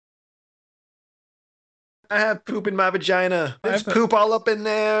I have poop in my vagina. There's I've- poop all up in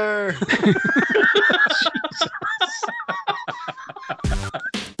there.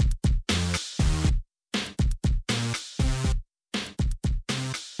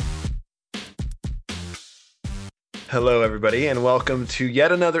 Hello, everybody, and welcome to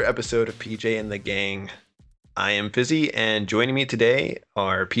yet another episode of PJ and the Gang. I am Fizzy, and joining me today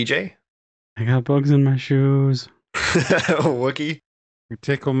are PJ, I got bugs in my shoes. Wookie, You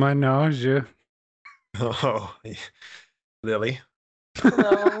tickle my nausea. oh, Lily.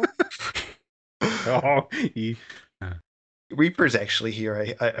 Hello. Oh, Reaper's actually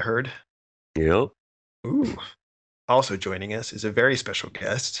here, I heard. Yep. Ooh. Also joining us is a very special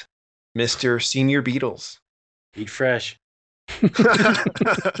guest, Mr. Senior Beatles. Eat fresh.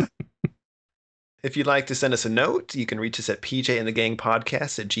 If you'd like to send us a note, you can reach us at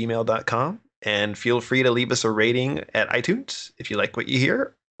pjandthegangpodcast@gmail.com, and feel free to leave us a rating at iTunes if you like what you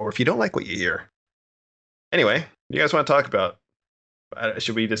hear or if you don't like what you hear. Anyway, you guys want to talk about?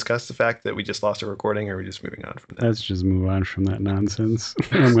 Should we discuss the fact that we just lost a recording, or are we just moving on from that? Let's just move on from that nonsense.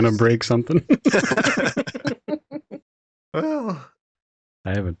 I'm gonna break something. Well, I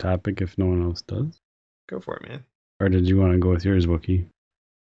have a topic if no one else does. go for it, man. Or did you want to go with yours, Wookie?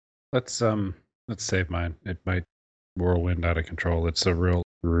 let's save mine. It might whirlwind out of control. It's a real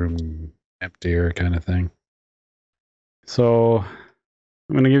room emptier kind of thing. So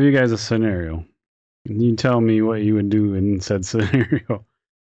I'm gonna give you guys a scenario. You tell me what you would do in said scenario.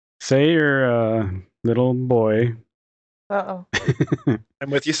 Say you're a little boy. Uh-oh. I'm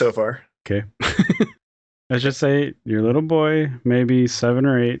with you so far. Okay. Let's just say you're a little boy, maybe 7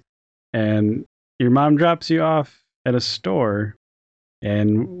 or 8, and your mom drops you off at a store.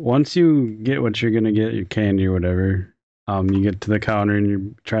 And once you get what you're gonna get, your candy or whatever, you get to the counter and you're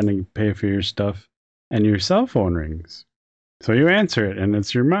trying to pay for your stuff, and your cell phone rings. So you answer it, and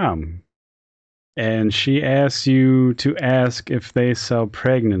it's your mom. And she asks you to ask if they sell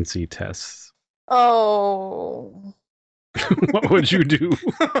pregnancy tests. Oh. What would you do?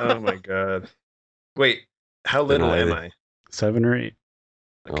 Oh my god. Wait, how little Deny am it. I? 7 or 8.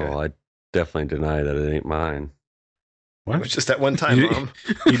 Okay. Oh, I definitely deny that it ain't mine. It was just that one time, You- Mom.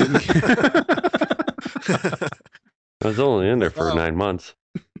 you didn't- I was only in there for Oh. 9 months.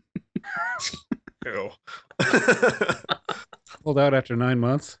 Ew. Pulled out after 9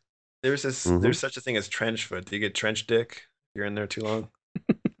 months. There's Mhm. such a thing as trench foot. Do you get trench dick? You're in there too long.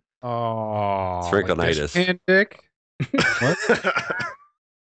 Oh, Sprinkleitis. Like dick.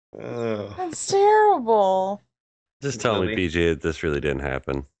 Oh. That's terrible. Just tell Really? me, PJ, that this really didn't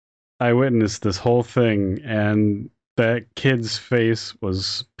happen. I witnessed this whole thing, and that kid's face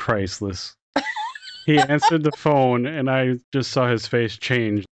was priceless. He answered the phone, and I just saw his face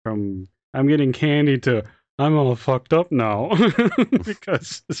change from I'm getting candy to I'm all fucked up now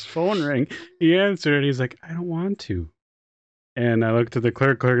because his phone rang. He answered, and he's like, I don't want to. And I looked at the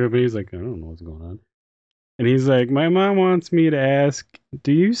clerk at me. He's like, I don't know what's going on. And he's like, my mom wants me to ask,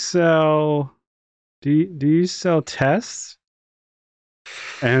 do you sell tests?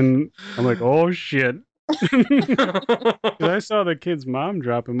 And I'm like, oh shit. 'Cause I saw the kid's mom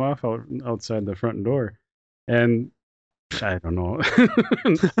drop him off outside the front door. And I don't know.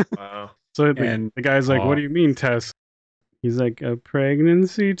 Wow. So And- the guy's like, what do you mean test? He's like, a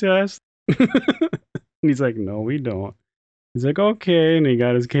pregnancy test? And he's like, no, we don't. He's like, okay. And he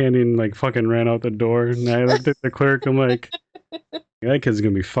got his candy and like fucking ran out the door. And I looked at the clerk. I'm like, that kid's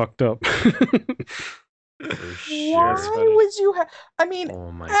going to be fucked up. Why would you have... I mean,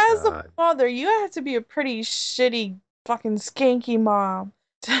 Oh my as god. a mother, you have to be a pretty shitty fucking skanky mom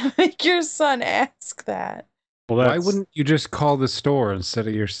to make your son ask that. Well, Why wouldn't you just call the store instead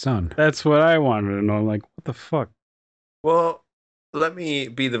of your son? That's what I wanted to know. I'm like, what the fuck? Well, let me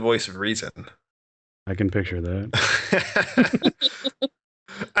be the voice of reason. I can picture that.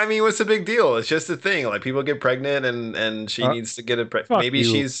 I mean, what's the big deal? It's just a thing. Like, people get pregnant, and she needs to get a fuck maybe you.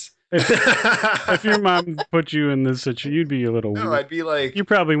 she's. If your mom put you in this situation, you'd be a little No, weird. I'd be like. You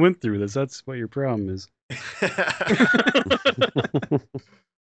probably went through this. That's what your problem is.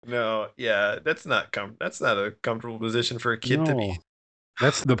 No, yeah, that's not a comfortable position for a kid to be. No.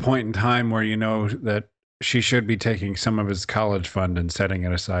 That's the point in time where you know that she should be taking some of his college fund and setting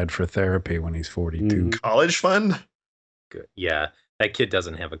it aside for therapy when he's 42. Mhm. College fund? Good. Yeah, that kid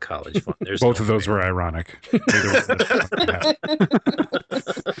doesn't have a college fund. There's Both no of those way. were ironic. Neither one of us fucking happened.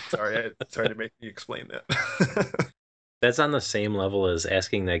 Sorry to make me explain that. That's on the same level as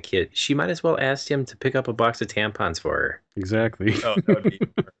asking that kid. She might as well ask him to pick up a box of tampons for her. Exactly. Oh, that would be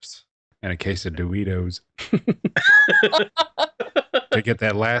worse. And a case of Doritos to get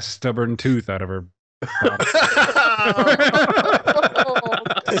that last stubborn tooth out of her.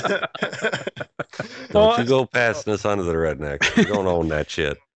 Don't you go passing this on to the rednecks. You don't own that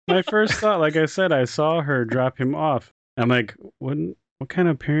shit. My first thought, like I said, I saw her drop him off. I'm like, what kind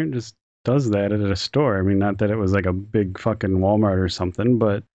of parent just does that at a store? I mean, not that it was like a big fucking Walmart or something,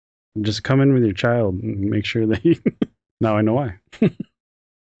 but just come in with your child and make sure that he... Now I know why.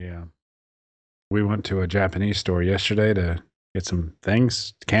 Yeah. We went to a Japanese store yesterday to get some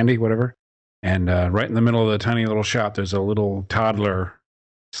things, candy, whatever. And right in the middle of the tiny little shop, there's a little toddler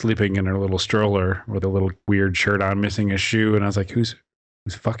sleeping in her little stroller with a little weird shirt on, missing a shoe. And I was like, whose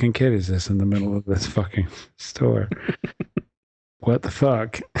fucking kid is this in the middle of this fucking store? What the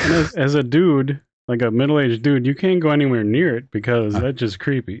fuck? And as a dude, like a middle-aged dude, you can't go anywhere near it because that's just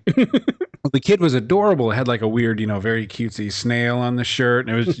creepy. Well, the kid was adorable. It had like a weird, very cutesy snail on the shirt.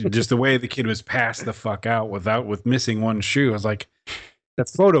 And it was just the way the kid was passed the fuck out with missing one shoe. I was like,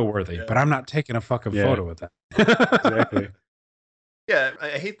 that's photo worthy, but I'm not taking a fucking photo with that. Exactly. Yeah, I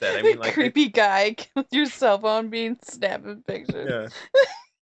hate that. I mean, like, creepy guy with your cell phone being snapping pictures. yeah.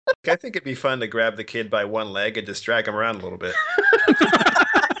 I think it'd be fun to grab the kid by one leg and just drag him around a little bit.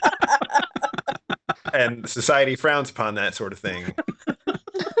 And society frowns upon that sort of thing.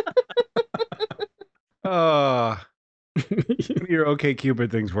 Your OK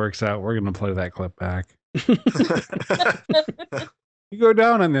Cupid things works out. We're gonna play that clip back. You go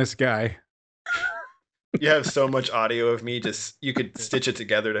down on this guy. You have so much audio of me, you could stitch it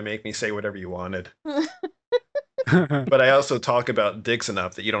together to make me say whatever you wanted. But I also talk about dicks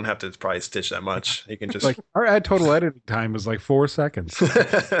enough that you don't have to probably stitch that much. You can just Like our total editing time was like 4 seconds.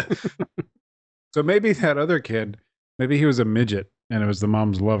 So maybe that other kid, maybe he was a midget and it was the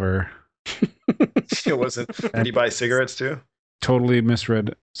mom's lover. It wasn't. Did he buy cigarettes too? Totally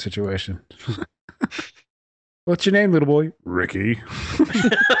misread situation. What's your name, little boy? Ricky.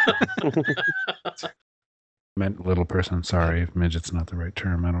 Meant little person. Sorry, if midget's not the right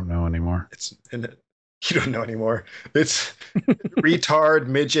term. I don't know anymore. You don't know anymore. It's retard,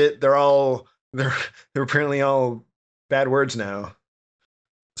 midget. They're apparently all bad words now.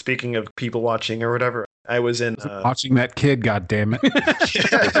 Speaking of people watching or whatever, I was in watching that kid. God damn it!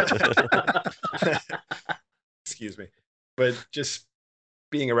 Excuse me, but just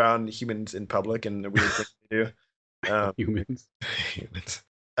being around humans in public and the weird things they do. Humans.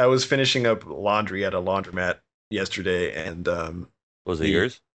 I was finishing up laundry at a laundromat yesterday, and Was it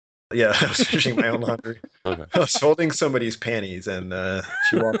yours? yeah, I was finishing my own laundry. Okay. I was folding somebody's panties, and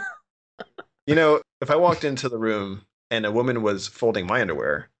she walked. If I walked into the room and a woman was folding my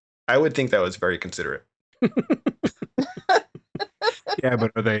underwear, I would think that was very considerate. Yeah,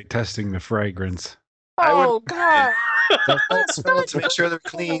 but are they testing the fragrance? Oh, God. Smell to make sure they're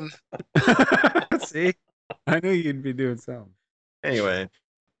clean. See, I knew you'd be doing something. Anyway,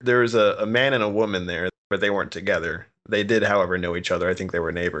 there was a man and a woman there, but they weren't together. They did, however, know each other. I think they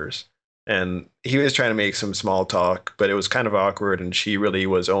were neighbors. And he was trying to make some small talk, but it was kind of awkward, and she really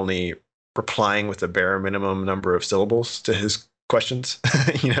was only replying with a bare minimum number of syllables to his questions,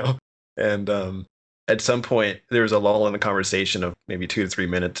 And at some point, there was a lull in the conversation of maybe 2 to 3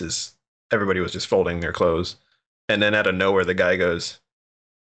 minutes as everybody was just folding their clothes. And then out of nowhere, the guy goes,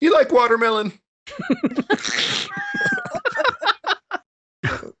 "You like watermelon?"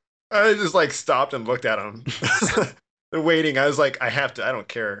 I just stopped and looked at him. Waiting. I was like, I don't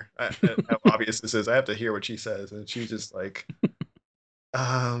care how obvious this is. I have to hear what she says. And she's just like,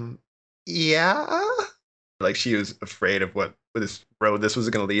 yeah. Like she was afraid of what this road this was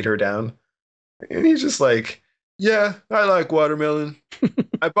going to lead her down. And he's just like, yeah, I like watermelon.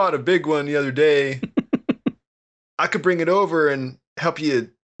 I bought a big one the other day. I could bring it over and help you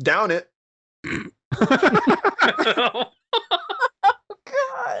down it. Oh,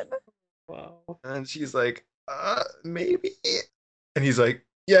 God. Wow. And she's like, maybe. And he's like,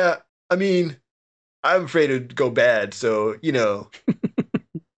 yeah, I mean, I'm afraid it'd go bad, so,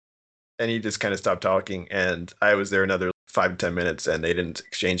 And he just kind of stopped talking, and I was there another 5 to 10 minutes, and they didn't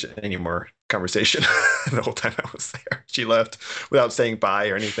exchange any more conversation the whole time I was there. She left without saying bye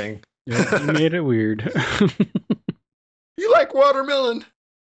or anything. Yeah, you made it weird. You like watermelon?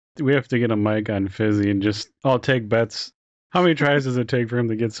 We have to get a mic on Fizzy and I'll take bets. How many tries does it take for him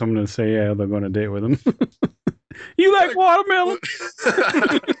to get someone to say, yeah, they'll go on a date with him? You like watermelon?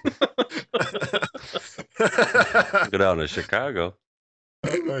 Go down to Chicago.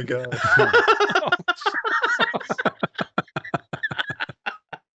 Oh my God.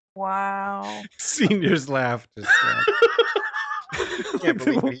 Wow. Senior's laugh. I can't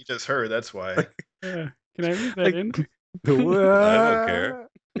believe what he just heard. That's why. I Yeah. Can I read that in? I don't care.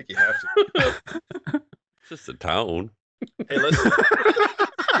 think you have to. It's just a town. Hey, listen.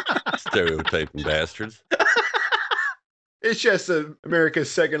 Stereotyping bastards. It's just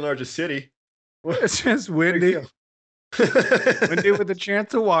America's second largest city. It's just Big windy. deal. Windy with a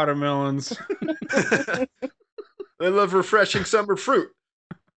chance of watermelons. I love refreshing summer fruit.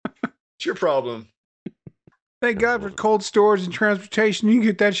 What's your problem? Thank God for cold storage and transportation. You can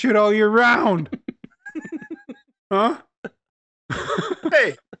get that shit all year round. Huh?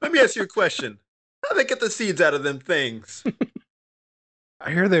 Hey, let me ask you a question. How they get the seeds out of them things?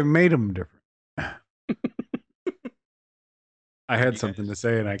 I hear they made them different. I had You something guys- to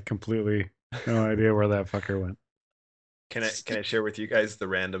say and I completely no idea where that fucker went. Can I share with you guys the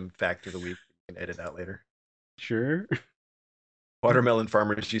random fact of the week? You can edit out later. Sure. Watermelon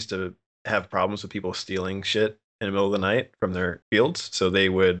farmers used to have problems with people stealing shit in the middle of the night from their fields, so they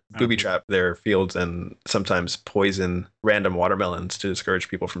would booby trap their fields and sometimes poison random watermelons to discourage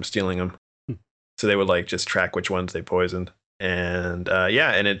people from stealing them. So they would like just track which ones they poisoned, and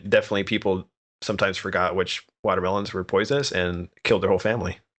and it definitely people sometimes forgot which watermelons were poisonous and killed their whole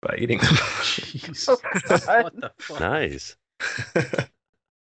family by eating them. Jeez. What the fuck? Nice.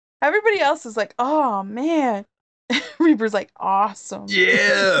 Everybody else is like, oh man. Reaper's like, awesome.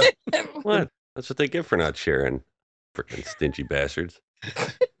 Yeah. What? That's what they get for not sharing. Freaking stingy bastards. Hey,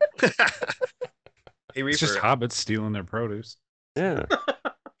 Reaper. It's just hobbits stealing their produce. Yeah.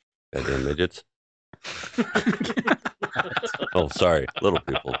 Goddamn midgets. Oh, sorry. Little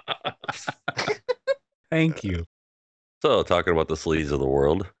people. Thank you. So, talking about the sleaze of the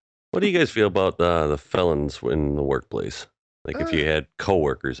world, what do you guys feel about the felons in the workplace? Like if you had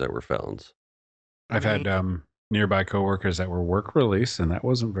coworkers that were felons. I've had nearby coworkers that were work release, and that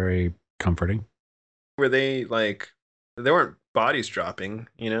wasn't very comforting. Were they like they weren't bodies dropping,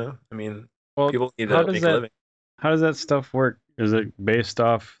 you know? I mean, Well, people need how to does make a living. how does that stuff work? Is it based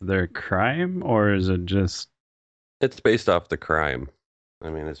off their crime or is it just It's based off the crime. I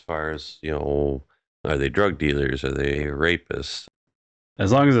mean, as far as, are they drug dealers? Are they rapists?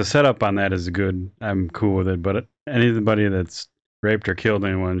 as long as the setup on that is good, I'm cool with it. But anybody that's raped or killed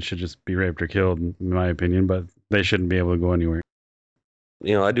anyone should just be raped or killed, in my opinion. But they shouldn't be able to go anywhere.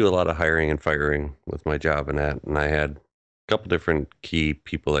 I do a lot of hiring and firing with my job and that. And I had a couple different key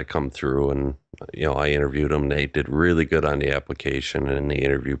people that come through and, I interviewed them. They did really good on the application and the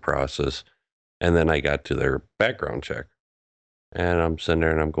interview process. And then I got to their background check. And I'm sitting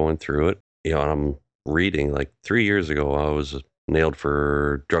there and I'm going through it, and I'm reading like 3 years ago, I was nailed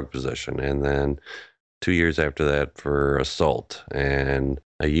for drug possession. And then 2 years after that for assault. And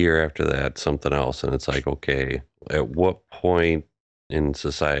a year after that, something else. And it's like, okay, at what point in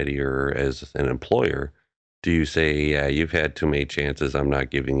society or as an employer do you say, yeah, you've had too many chances, I'm not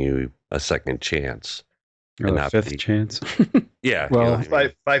giving you a second chance? Or And a not fifth be- chance. Yeah. Well, what I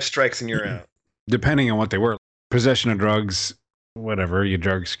mean? Five strikes and you're out. Depending on what they were, possession of drugs, whatever, you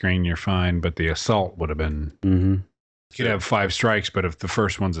drug screen, you're fine. But the assault would have been, hmm you could have 5 strikes, but if the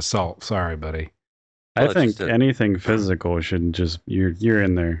first one's assault, sorry, buddy. I Well, it's think just a- anything physical should just you're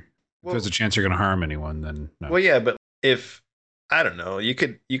in there. If there's a chance you're going to harm anyone, then no. Well, yeah, but if I don't know, you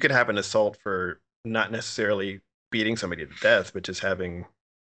could have an assault for not necessarily beating somebody to death, but just having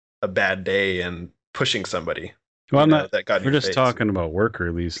a bad day and pushing somebody. Well, I'm you know, not. that got in We're your just face. talking about work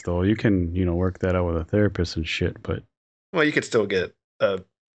release, though. You can, work that out with a therapist and shit. But Well, you could still get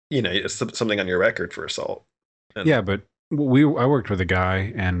something on your record for assault. And Yeah, but I worked with a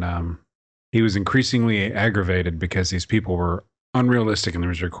guy, and he was increasingly aggravated because these people were unrealistic in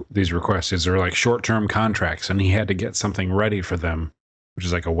these requests. These are like short-term contracts, and he had to get something ready for them, which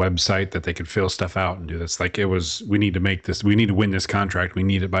is like a website that they could fill stuff out and do this. Like it was, we need to make this, we need to win this contract. We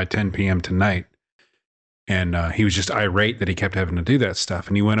need it by 10 p.m. tonight. And he was just irate that he kept having to do that stuff.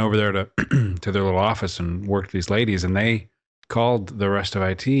 And he went over there to to their little office and worked with these ladies, and they called the rest of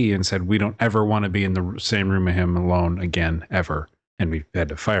IT and said, we don't ever want to be in the same room with him alone again, ever. And we had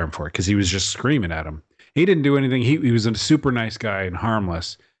to fire him for it because he was just screaming at him. He didn't do anything. He was a super nice guy and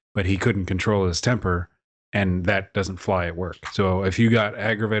harmless, but he couldn't control his temper, and that doesn't fly at work. So if you got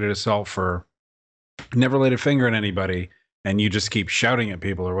aggravated assault for never laid a finger at anybody and you just keep shouting at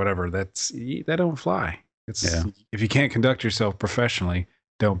people or whatever, that don't fly. If you can't conduct yourself professionally,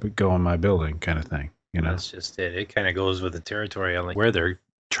 don't go in my building, kind of thing. That's just it. It kind of goes with the territory on like where they're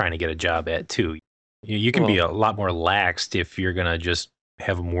trying to get a job at too. You can be a lot more laxed if you're gonna just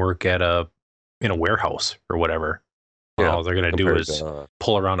have them work in a warehouse or whatever. Yeah, All they're gonna do compared is to,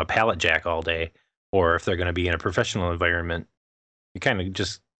 pull around a pallet jack all day. Or if they're gonna be in a professional environment, it kind of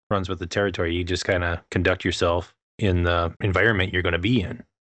just runs with the territory. You just kind of conduct yourself in the environment you're gonna be in.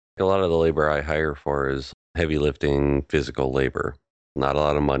 a lot of the labor I hire for is heavy lifting, physical labor. Not a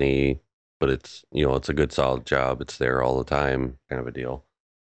lot of money, but it's it's a good solid job. It's there all the time, kind of a deal.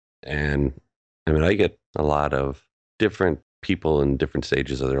 And I mean, I get a lot of different people in different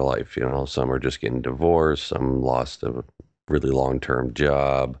stages of their life. You know, some are just getting divorced, some lost a really long-term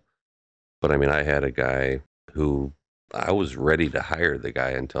job. But I mean, I had a guy who I was ready to hire the guy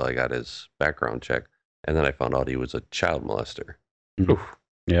until I got his background check. And then I found out he was a child molester.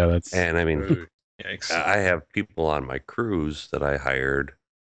 Yeah, that's And I mean, Yikes. I have people on my crews that I hired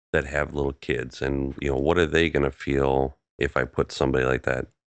that have little kids. And, you know, what are they going to feel if I put somebody like that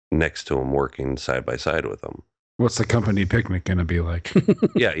next to them working side by side with them? What's the company picnic going to be like?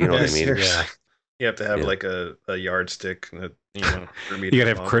 Yeah, you know what I mean? seriously. Yeah. You have to have Yeah. like a yardstick that, for me You to got to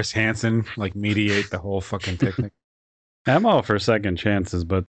have follow. Chris Hansen like mediate the whole fucking picnic. I'm all for second chances,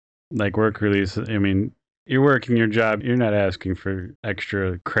 but like work release, I mean, you're working your job. You're not asking for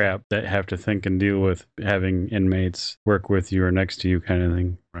extra crap that have to think and deal with having inmates work with you or next to you kind of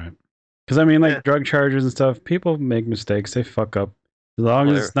thing. Right. Because I mean, like Yeah. drug charges and stuff, people make mistakes. They fuck up. As long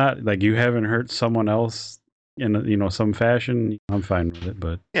Well, as it's not like you haven't hurt someone else in some fashion, I'm fine with it.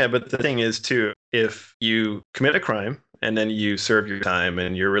 But Yeah, but the thing is too, if you commit a crime and then you serve your time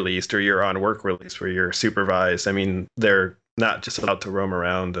and you're released, or you're on work release where you're supervised, I mean, they're not just allowed to roam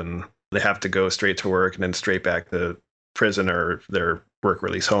around, and they have to go straight to work and then straight back to prison or their work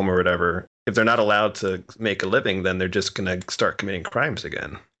release home or whatever. If they're not allowed to make a living, then they're just going to start committing crimes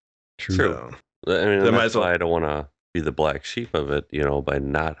again. true. True. So, I mean, They might that's as well- why I don't want to be the black sheep of it, you know, by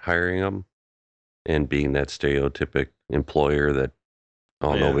not hiring them and being that stereotypic employer that,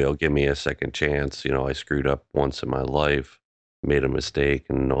 oh, Yeah. nobody will give me a second chance. You know, I screwed up once in my life, made a mistake,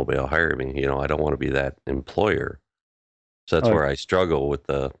 and nobody will hire me. You know, I don't want to be that employer. So that's Oh. where I struggle with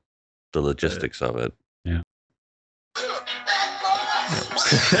the logistics of it.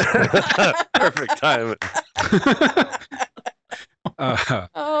 Perfect time.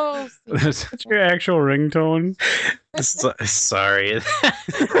 Oh, There's- What's your actual ringtone? Sorry.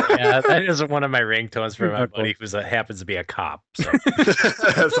 Yeah, that is one of my ringtones for my Knuckles. buddy who happens to be a cop. So,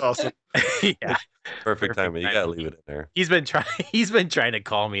 That's awesome. yeah, Perfect timing. You time. gotta leave it in there. he's been trying to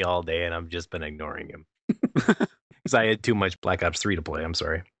call me all day, and I've just been ignoring him because I had too much Black Ops 3 to play. I'm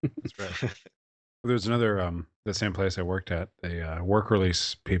sorry. That's right. There's another the same place I worked at. The work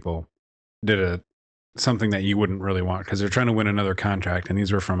release people did something that you wouldn't really want because they're trying to win another contract, and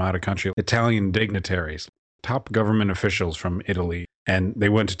these were from out of country Italian dignitaries, top government officials from Italy, and they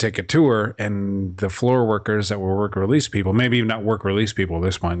went to take a tour. And the floor workers that were work release people, maybe even not work release people at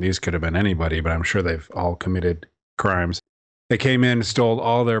this point, these could have been anybody, but I'm sure they've all committed crimes. They came in, stole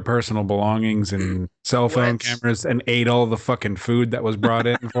all their personal belongings and cell phone What? cameras, and ate all the fucking food that was brought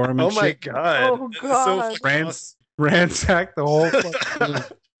in for them. Oh my god. Oh, That's so God. fucking Rans- ransacked the whole fucking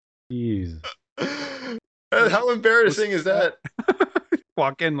awesome. Jeez. How embarrassing is that?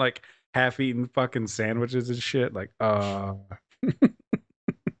 walk in like half-eaten fucking sandwiches and shit. Like,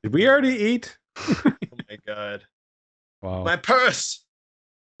 did we already eat? Oh my god. Wow. My purse.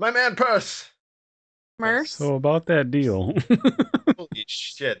 My man purse. Merce. So about that deal. Holy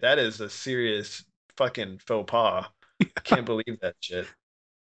shit, that is a serious fucking faux pas. I can't believe that shit.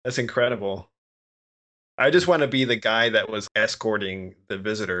 That's incredible. I just want to be the guy that was escorting the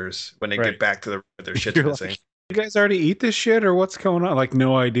visitors when they Right. get back to the their shit's You're missing. You guys already eat this shit, or what's going on? Like,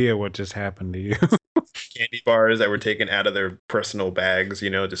 no idea what just happened to you. Candy bars that were taken out of their personal bags,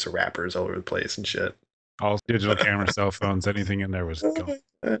 just wrappers all over the place and shit. All digital camera, cell phones, anything in there was gone.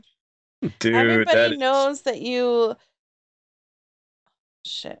 Dude, Everybody knows that you.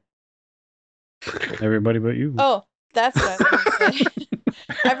 Shit. Everybody but you. Oh, that's what I was gonna say.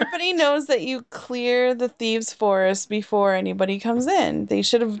 Everybody knows that you clear the thieves' forest before anybody comes in. They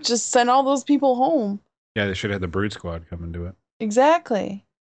should have just sent all those people home. Yeah, they should have had the Brood Squad come and do it. Exactly.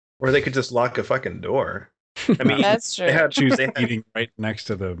 or they could just lock a fucking door. I mean, That's true. they had Choose they had- eating right next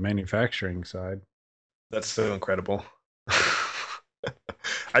to the manufacturing side. That's so incredible.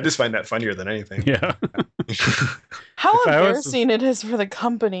 I just find that funnier than anything. Yeah. How If I was- embarrassing it is for the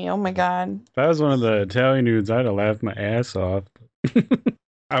company. Oh my god. If I was one of the Italian dudes, I'd have laughed my ass off.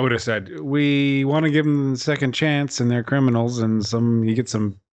 I would have said, we want to give them a second chance and they're criminals and you get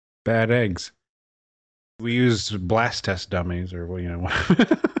some bad eggs. We used blast test dummies or,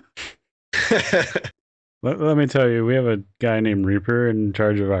 Let me tell you, we have a guy named Reaper in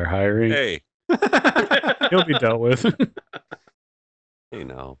charge of our hiring. Hey, He'll be dealt with. you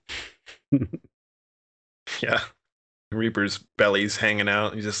know. Yeah. Reaper's belly's hanging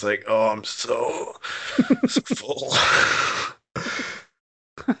out. He's just like, oh, I'm so full.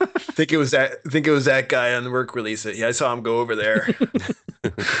 think it was that guy on the work release. Yeah, I saw him go over there.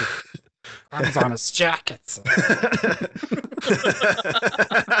 Arms on his jackets.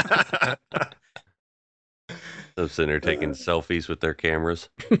 They're sitting there taking selfies with their cameras.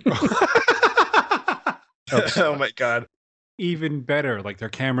 Oh my god. even better. Like their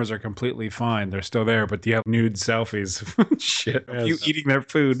cameras are completely fine. They're still there, but you have nude selfies shit of you Yes. eating their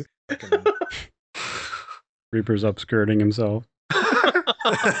food. Reaper's upskirting himself.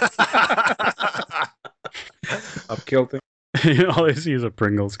 Up kilting. All I see is a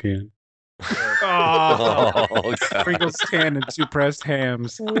Pringles can. Oh, Oh, God. Pringles can and two pressed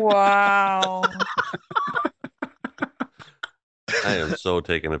hams. Wow. I am so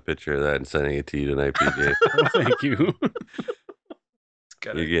taking a picture of that and sending it to you tonight, PJ. Oh, thank you.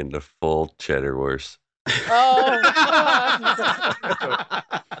 You're getting the full cheddar wurst. Oh,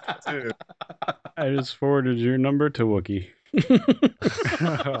 Dude. I just forwarded your number to Wookie.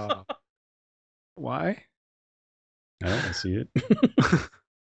 Why? I don't see it.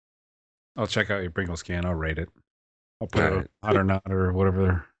 I'll check out your Pringles can. I'll rate it. I'll put it Alright. on Hot or Not or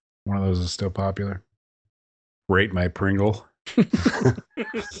whatever. One of those is still popular. Rate my Pringle.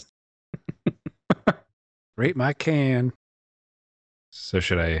 Rate my can. So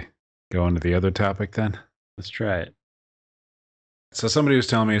should I go into the other topic then? Let's try it. So somebody was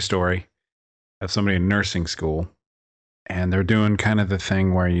telling me a story of somebody in nursing school, and they're doing kind of the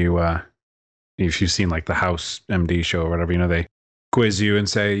thing where you, if you've seen like the House MD show or whatever, they quiz you and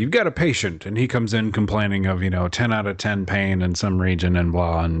say, you've got a patient, and he comes in complaining of, 10 out of 10 pain in some region and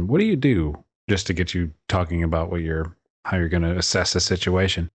blah, and what do you do? Just to get you talking about how you're going to assess the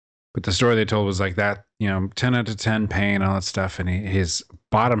situation. But the story they told was like that, 10 out of 10 pain, all that stuff, and his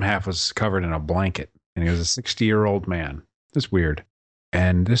bottom half was covered in a blanket, and he was a 60-year-old man. It's weird.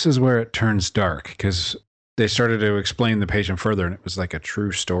 And this is where it turns dark, because they started to explain the patient further, and it was like a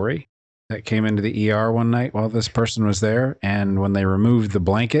true story that came into the ER one night while this person was there. And when they removed the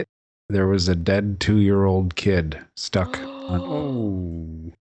blanket, there was a dead 2-year-old kid stuck on.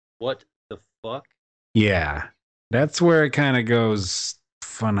 Oh. What the fuck? Yeah, that's where it kind of goes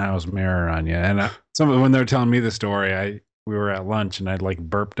funhouse mirror on you. And when they're telling me the story, we were at lunch and I'd like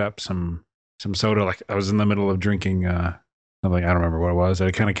burped up some soda. Like I was in the middle of drinking something. I don't remember what it was.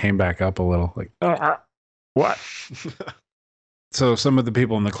 It kind of came back up a little. Like what? So some of the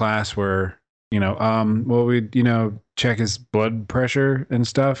people in the class were, well, we'd check his blood pressure and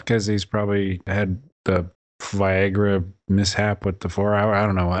stuff because he's probably had the Viagra mishap with the 4-hour. I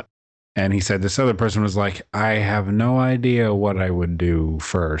don't know what. And he said this other person was like, I have no idea what I would do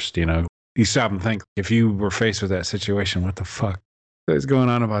first. You stop and think, if you were faced with that situation, what the fuck is going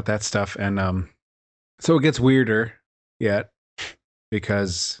on about that stuff? And so it gets weirder yet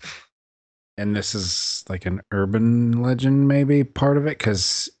because, and this is like an urban legend, maybe part of it,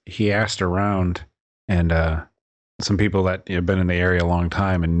 because he asked around and some people that have been in the area a long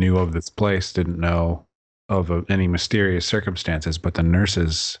time and knew of this place didn't know of any mysterious circumstances, but the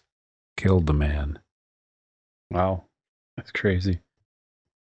nurses killed the man. Wow. That's crazy.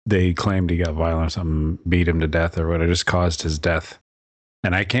 They claimed he got violent or something, beat him to death or whatever, just caused his death.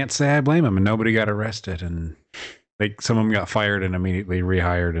 And I can't say I blame him, and nobody got arrested. And some of them got fired and immediately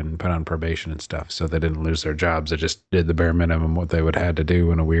rehired and put on probation and stuff. So they didn't lose their jobs. They just did the bare minimum what they would have had to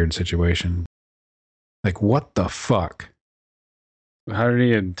do in a weird situation. Like, what the fuck? How did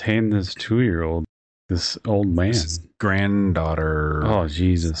he obtain this 2-year-old? This old man? His granddaughter. Oh,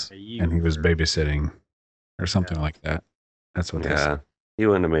 Jesus. And he was babysitting or something like that. That's what they Yeah. said. He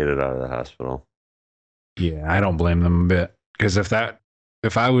wouldn't have made it out of the hospital. Yeah, I don't blame them a bit. Because if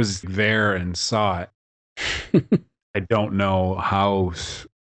I was there and saw it, I don't know how.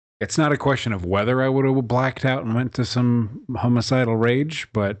 It's not a question of whether I would have blacked out and went to some homicidal rage,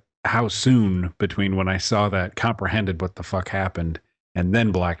 but how soon between when I saw that, comprehended what the fuck happened, and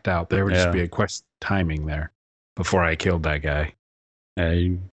then blacked out. There would just be a question timing there before I killed that guy.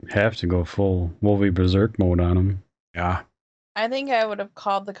 You have to go full Wolvie Berserk mode on him. Yeah. I think I would have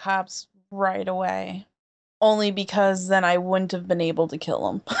called the cops right away. Only because then I wouldn't have been able to kill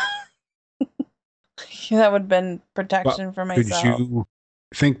him. That would have been protection for myself. Could you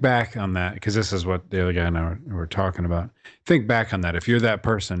think back on that? Because this is what the other guy and I were talking about. Think back on that. If you're that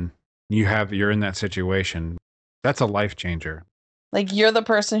person, you're in that situation, that's a life changer. Like, you're the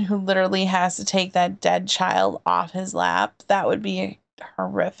person who literally has to take that dead child off his lap. That would be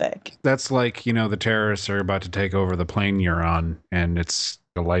horrific. That's like, the terrorists are about to take over the plane you're on, and it's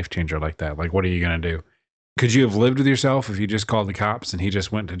a life changer like that. Like, what are you going to do? Could you have lived with yourself if you just called the cops and he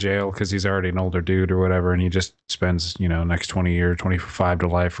just went to jail because he's already an older dude or whatever, and he just spends, next 20 years, 25 to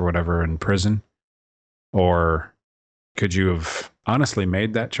life or whatever in prison? Or could you have honestly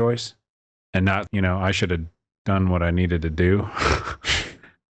made that choice and not, I should have done what I needed to do?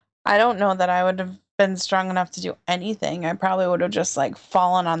 I don't know that I would have been strong enough to do anything. I probably would have just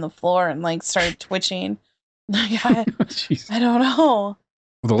fallen on the floor and started twitching. I don't know.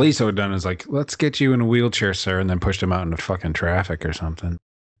 Well, the least I would have done is like, let's get you in a wheelchair, sir, and then pushed him out into fucking traffic or something.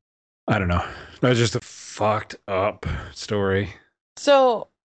 I don't know. That was just a fucked up story. So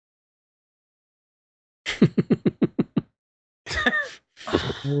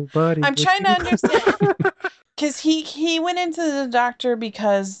I'm trying to understand because he went into the doctor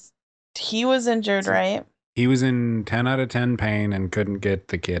because he was injured, right? He was in 10 out of 10 pain and couldn't get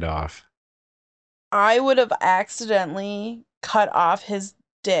the kid off. I would have accidentally cut off his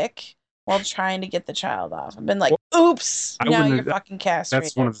dick while trying to get the child off. I've been like, oops, I now wouldn't you're have- fucking castrated.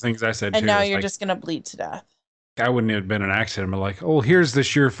 That's one of the things I said and too. now is you're like, just gonna bleed to death. I wouldn't have been an accident. I'm like, oh, here's the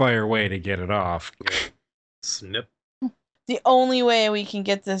surefire way to get it off. Snip. The only way we can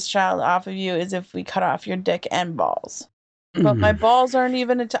get this child off of you is if we cut off your dick and balls. But my balls aren't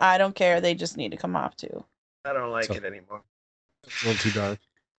even I don't care. They just need to come off too. I don't like So- it anymore. It's a little too dark.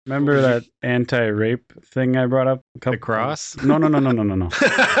 Remember that anti-rape thing I brought up? The cross? No. That's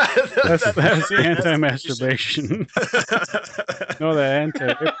That's the anti-masturbation. No, the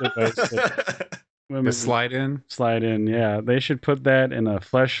anti-rape device that women The slide in. slide in. Yeah, they should put that in a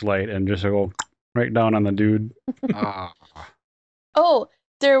fleshlight and just go right down on the dude. Ah. Oh,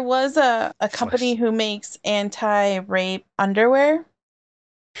 there was a company who makes anti-rape underwear.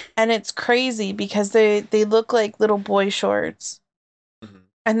 And it's crazy because they look like little boy shorts. Mhm.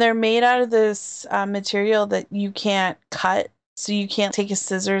 And they're made out of this material that you can't cut. So you can't take a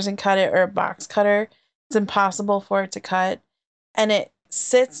scissors and cut it or a box cutter. It's impossible for it to cut. And it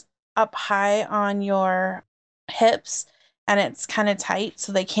sits up high on your hips and it's kind of tight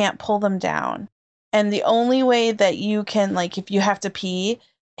so they can't pull them down. And the only way that you can, like, if you have to pee,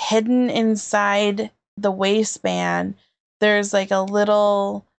 hidden inside the waistband, there's like a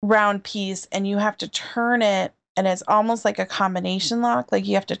little round piece and you have to turn it, and it's almost like a combination lock. Like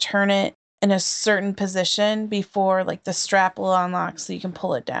you have to turn it in a certain position before like the strap will unlock so you can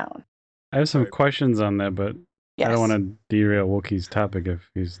pull it down. I have some questions on that, but Yes. I don't want to derail Wookie's topic if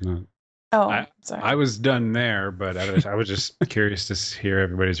he's not. Oh, sorry. I was done there, but I was just curious to hear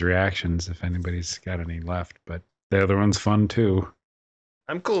everybody's reactions if anybody's got any left. But the other one's fun too.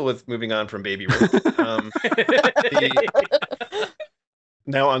 I'm cool with moving on from baby rape.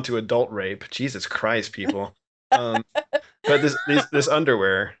 Now onto adult rape. Jesus Christ, people. But this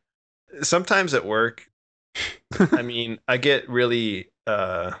underwear, sometimes at work, I mean, I get really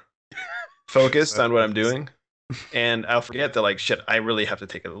focused on what I'm doing, and I'll forget that, like, shit, I really have to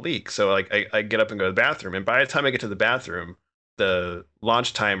take a leak. So like I get up and go to the bathroom, and by the time I get to the bathroom, the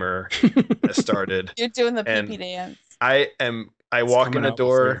launch timer has started. You're doing the and pee dance. I walk in the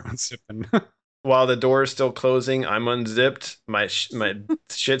door. Sipping. While the door is still closing, I'm unzipped. My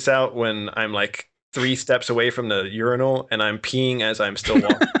shit's out when I'm like 3 steps away from the urinal, and I'm peeing as I'm still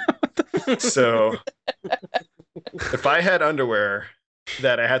walking. So if I had underwear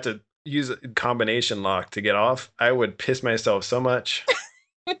that I had to use a combination lock to get off, I would piss myself so much.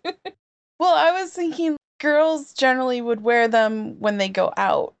 Well, I was thinking girls generally would wear them when they go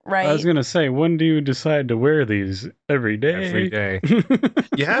out, right? I was gonna say, when do you decide to wear these? Every day. Every day.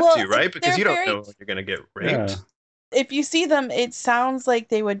 You have Well, to, right? Because they're you don't very- know when you're gonna get raped. Yeah. If you see them, it sounds like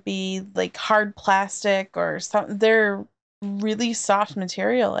they would be like hard plastic or something. They're really soft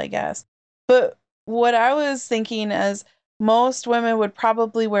material, I guess. But what I was thinking is most women would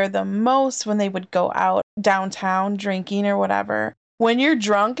probably wear them most when they would go out downtown drinking or whatever. When you're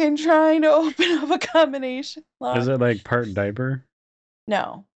drunk and trying to open up a combination lock. Is it like part diaper?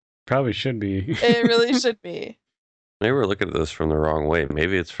 No, Probably should be. it really should be. Maybe we're looking at this from the wrong way.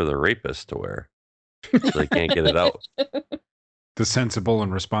 Maybe it's for the rapist to wear. So they can't get it out. The sensible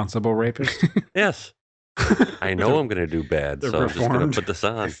and responsible rapist. Yes. I know I'm going to do bad, they're so I'm just going reformed. to put this I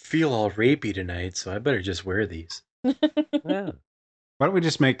on. feel all rapey tonight, so I better just wear these. Yeah. Why don't we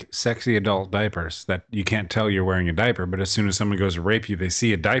just make sexy adult diapers that you can't tell you're wearing a diaper, but as soon as someone goes to rape you, they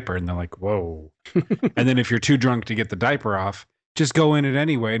see a diaper and they're like, whoa. And then if you're too drunk to get the diaper off, just go in it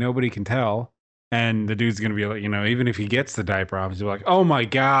anyway. Nobody can tell. And the dude's going to be like, even if he gets the diaper off, he's like, oh my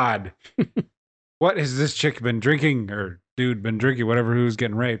God. What has this chick been drinking or dude been drinking, whatever, who's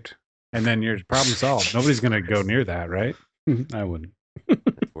getting raped? And then your problem solved. Nobody's going to go near that, right? I wouldn't.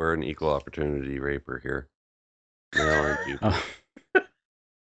 We're an equal opportunity raper here. No, aren't you? Oh,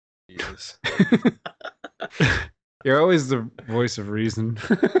 Jesus. You're always the voice of reason.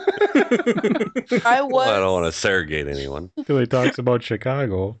 I Well, I don't want was to segregate anyone. till he talks about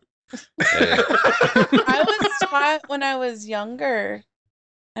Chicago. Hey, I was taught when I was younger.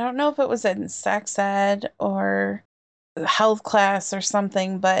 I don't know if it was in sex ed or health class or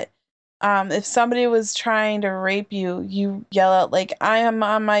something, but if somebody was trying to rape you, you yell out like, "I am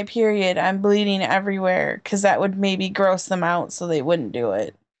on my period. I'm bleeding everywhere," because that would maybe gross them out, so they wouldn't do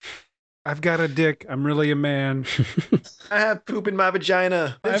it. I've got a dick. I'm really a man. I have poop in my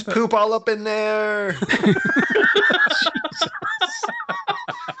vagina. There's I've- poop all up in there.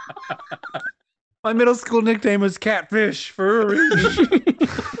 My middle school nickname was Catfish for a reason.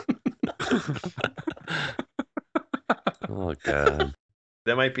 Oh god.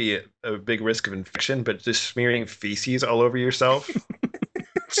 That might be a big risk of infection, but just smearing feces all over yourself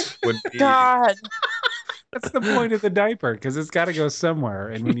would be. God. That's the point of the diaper, because it's got to go somewhere.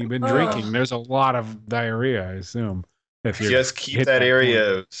 And when you've been drinking, there's a lot of diarrhea, I assume. If you Just keep that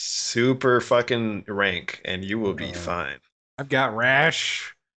area super fucking rank, and you will be fine. I've got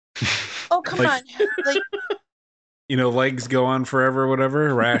rash. Oh, come on. Like, You know, legs go on forever,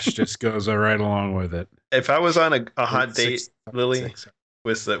 whatever. Rash just goes right along with it. If I was on a hot Six- date, Lily, six.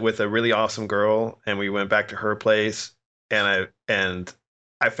 with a really awesome girl, and we went back to her place, and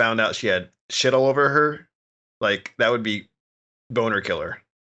I found out she had shit all over her, like that would be boner killer.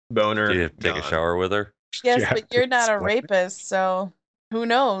 Boner. Did you take a gone. shower with her? yes, Yeah, but you're not a split. rapist, so who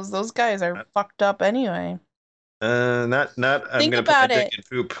knows? Those guys are fucked up anyway. Not. I'm Think gonna put my about dick it. in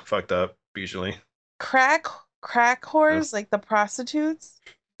poop. Fucked up usually. Crack whores, like the prostitutes,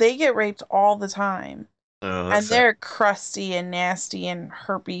 they get raped all the time. Oh, And that's sad. they're crusty and nasty and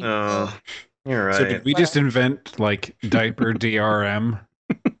herpy. Oh, you're right. So did we just invent like diaper DRM?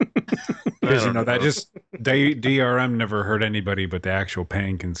 Because you know that just DRM never hurt anybody but the actual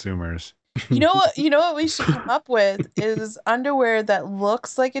paying consumers. You know what? You know what we should come up with is underwear that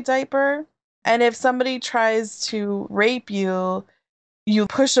looks like a diaper, and if somebody tries to rape you, you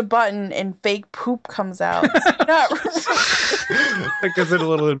push a button and fake poop comes out. Not Like there's a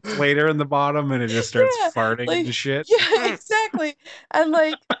little inflator in the bottom and it just starts Yeah, farting like- into shit. yeah, exactly. And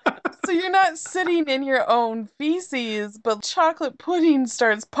like, so you're not sitting in your own feces, but chocolate pudding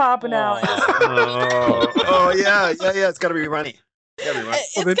starts popping out. Oh yeah. It's gotta be runny. Gotta be runny.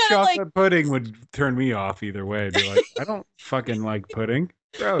 It's Well, the kind of chocolate like, pudding would turn me off either way. I'd be like, I don't fucking like pudding.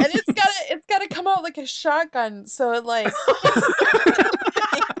 Gross. and it's gotta come out like a shotgun. So it like,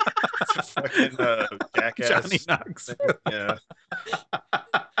 Fucking jackass. Johnny Knoxville. Yeah.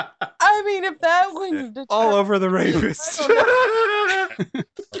 I mean, if that wouldn't deter, All over the rapist. I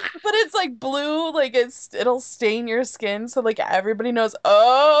but it's like blue, like it'll stain your skin, so like everybody knows.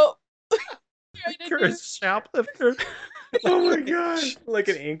 Oh, I didn't You're a use- shoplifter. Oh my gosh. Like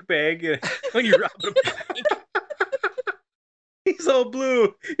an ink bag when you rob a bank. He's all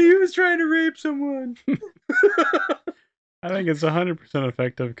blue. He was trying to rape someone. I think it's 100%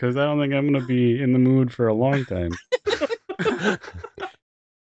 effective because I don't think I'm going to be in the mood for a long time.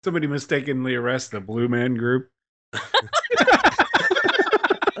 Somebody mistakenly arrests the Blue Man Group.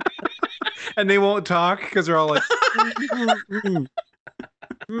 And they won't talk because they're all like,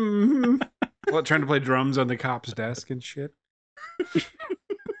 well, trying to play drums on the cop's desk and shit.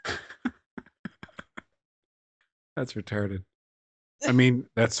 That's retarded. I mean,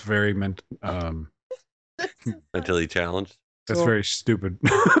 that's very Mentally challenged? that's So- very stupid.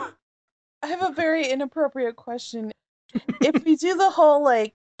 I have a very inappropriate question. If we do the whole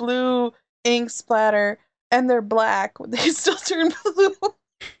like blue ink splatter and they're black, would they still turn blue?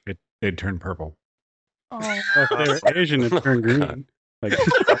 They'd turn purple. Oh, If they're Asian, it turned green. Like,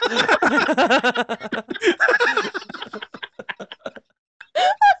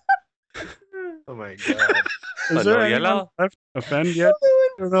 Oh my god. is there no anyone yellow? left to offend yet? I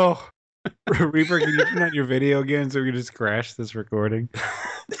don't know. Reaper, can you turn on your video again so we can just crash this recording?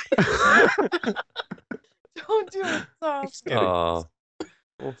 don't do it, Tom. Oh.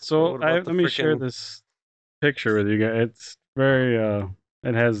 Well, So what about let me share frickin- this picture with you guys. It's very,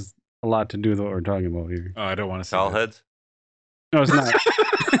 it has a lot to do with what we're talking about here. Oh, I don't want to see towel that. heads? No, it's not.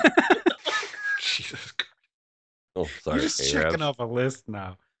 Jesus Christ. Oh, sorry. You're just Arabs. checking off a list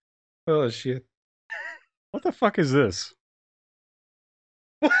now. Oh shit! What the fuck is this?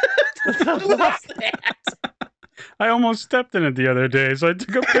 I almost stepped in it the other day, so I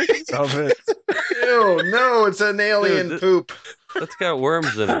took a picture of it. Ew, no, it's an alien Dude, poop. That's got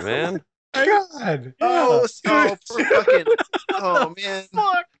worms in it, man. God. Oh, Yeah. poor fucking. Oh man,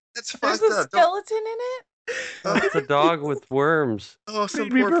 that's There's fucked a up. Don't- skeleton in it? It's a dog with worms. Oh, some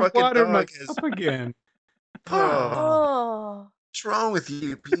Made me poor fucking water my dog has. cup again. Oh, Oh. what's wrong with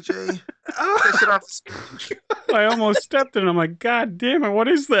you, PJ? That shit off the screen. I almost stepped in it. I'm like, God damn it, what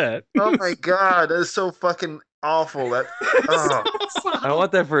is that? Oh my god, that is so fucking awful. That. Oh. I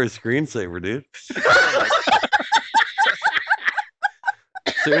want that for a screensaver, dude.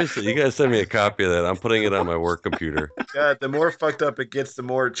 Seriously, you guys send me a copy of that. I'm putting it on my work computer. God, the more fucked up it gets, the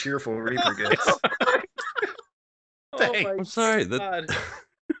more cheerful Reaper gets. I'm sorry.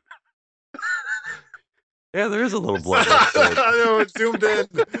 Yeah, there is a little blood. I know, it's zoomed in.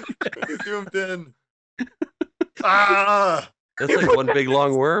 It's zoomed in. Ah! That's like one big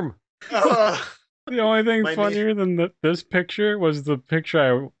long worm. Ah! The only thing My funnier than this picture was the picture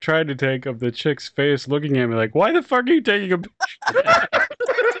I tried to take of the chick's face looking at me like, why the fuck are you taking a picture?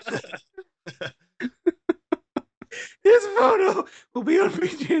 His photo will be on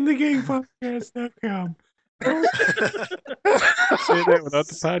PJandtheGangPodcast.com. Say that without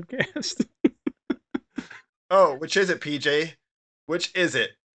the podcast. Oh, which is it, PJ? Which is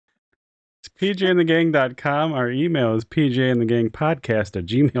it? It's pjandthegang.com. Our email is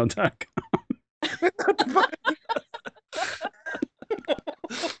pjandthegangpodcast@gmail.com.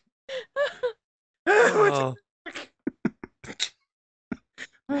 Oh,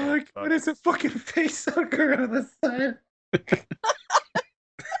 What is a fucking face hugger on the side?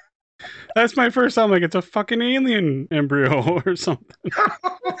 That's my first time. Like, it's a fucking alien embryo or something.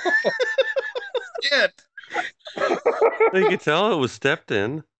 Shit. you can tell it was stepped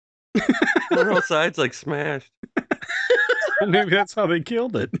in. Both sides like smashed. Maybe that's how they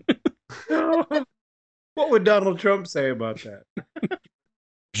killed it. What would Donald Trump say about that?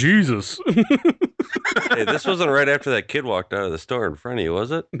 Jesus. Hey, this wasn't right after that kid walked out of the store in front of you,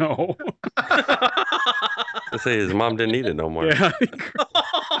 was it? No. I say his mom didn't need it no more. Yeah.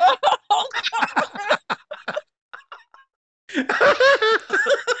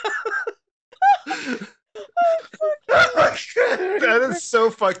 That is so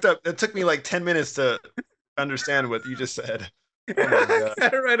fucked up. It took me like 10 minutes to understand what you just said. Oh my God.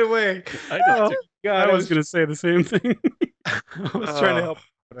 Got it right away. I God, was going to say the same thing. I was trying to help,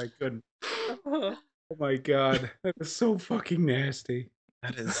 but I couldn't. Oh my God, that is so fucking nasty.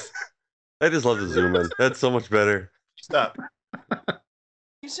 That is. I just love the zoom in. That's so much better. Stop.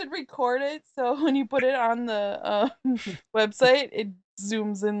 You should record it so when you put it on the website, it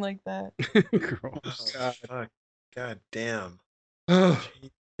zooms in like that. Gross. God, fuck. God damn. Oh,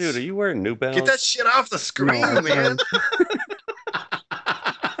 Dude, are you wearing New Balance? Get that shit off the screen, No, man.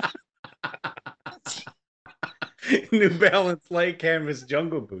 New Balance light canvas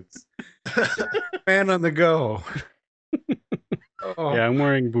jungle boots. Man on the go. Oh, Yeah, I'm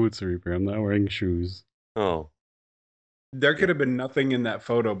wearing boots, Reaper. I'm not wearing shoes. Oh. there could have been nothing in that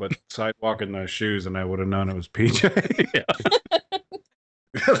photo but sidewalk and those shoes, and I would have known it was PJ.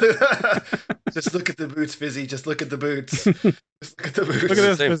 Just look at the boots, Fizzy. Just look at the boots. Just look at the boots. Look at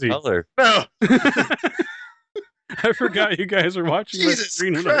this, Same Fizzy. color. No. I forgot you guys are watching my Jesus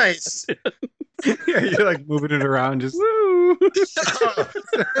screen. and Christ. Yeah, you're like moving it around, just woo. That's so awful.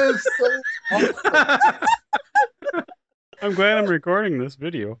 I'm glad I'm recording this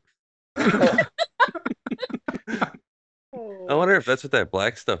video. I wonder if that's what that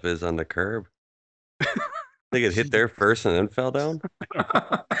black stuff is on the curb. They get hit there first and then fell down.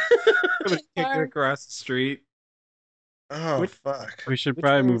 Kick it across the street. Oh, fuck. We should Which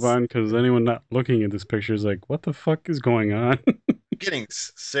probably move one's- on because anyone not looking at this picture is like, what the fuck is going on? I'm getting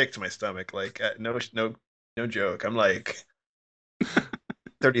sick to my stomach. Like, no joke. I'm like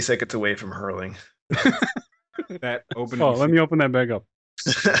 30 seconds away from hurling. That open. Oh, let me open that back up.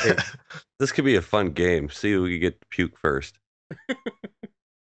 Hey, this could be a fun game. See who can get to puke first.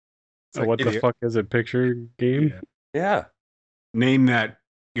 So what the idiot. fuck is a picture game? Yeah. Name that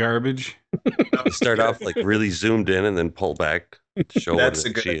garbage. You start off like really zoomed in and then pull back to show That's a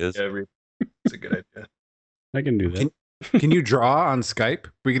what good she is. idea. That's a good idea. I can do that. Can you draw on Skype?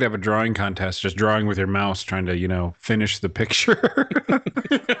 We could have a drawing contest, just drawing with your mouse, trying to, finish the picture.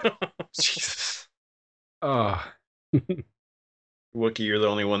 Jesus. Oh, Wookie, you're the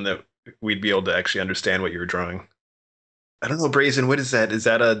only one that we'd be able to actually understand what you were drawing. I don't know, Brazen, what is that? Is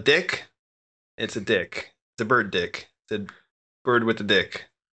that a dick? It's a dick. It's a bird dick. It's a bird with a dick.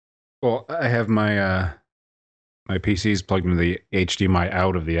 well, I have my my PC's plugged into the HDMI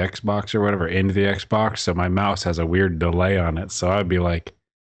out of the Xbox or whatever, into the Xbox, so my mouse has a weird delay on it. So I'd be like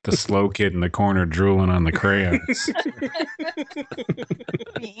the slow kid in the corner drooling on the crayons.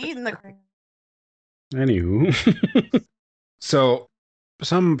 Be eating the cream. Anywho. So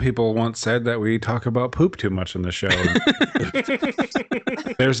some people once said that we talk about poop too much in the show.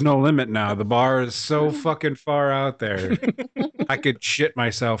 There's no limit now. The bar is so fucking far out there. I could shit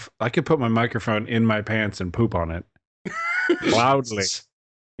myself. I could put my microphone in my pants and poop on it loudly,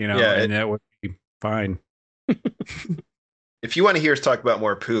 Yeah, and that would be fine. If you want to hear us talk about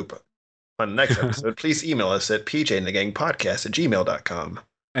more poop on the next episode, please email us at pjandthegangpodcast@gmail.com.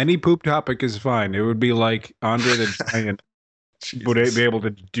 Any poop topic is fine. It would be like Andre the Giant would Jesus. be able to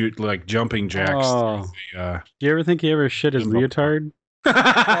do like jumping jacks. Oh. The, Do you ever think he ever shit his leotard?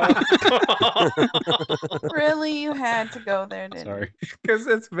 Really, you had to go there, didn't you? Sorry. because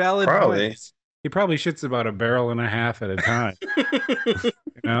it's valid. Probably. points. He probably shits about a barrel and a half at a time. You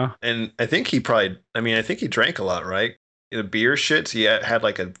know, And I think he drank a lot, right? The beer shits, he had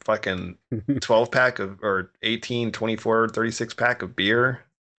like a fucking 12 pack of, or 18, 24, 36 pack of beer.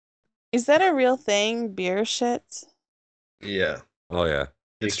 Is that a real thing? Beer shit? Yeah, Oh yeah.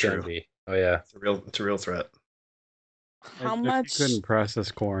 it's It can true. be. Oh yeah. It's a real threat. How If much? you couldn't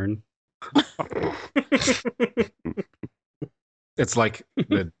process corn. it's like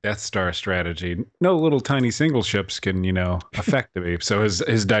the Death Star strategy. No little tiny single ships can, affect the beef. So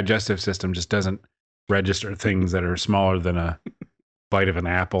his digestive system just doesn't register things that are smaller than a bite of an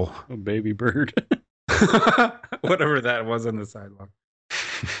apple. A baby bird. Whatever that was on the sidewalk.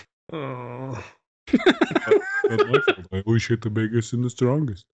 Oh. I always hit the biggest and the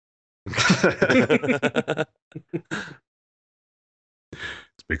strongest.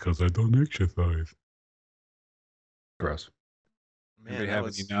 It's because I don't exercise. Gross. Man, Anybody that have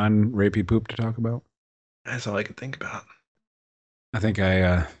was- any non-rapey poop to talk about? that's all I could think about. I think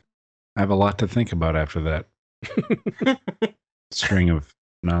I have a lot to think about after that string of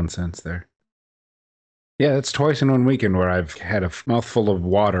nonsense there. Yeah, it's twice in one weekend where I've had a mouthful of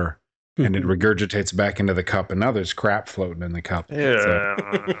water and it regurgitates back into the cup, and now there's crap floating in the cup. So,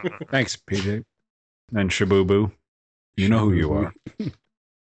 Yeah. thanks, PJ. And Shabooboo. You know who you are.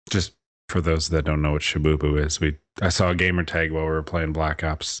 Just for those that don't know what Shabooboo is, I saw a gamer tag while we were playing Black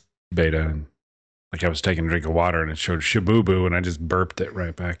Ops beta, and like I was taking a drink of water and it showed Shabooboo, and I just burped it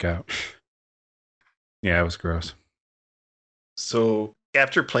right back out. Yeah, it was gross. So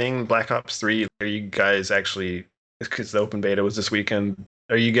after playing Black Ops 3, are you guys actually, because the open beta was this weekend,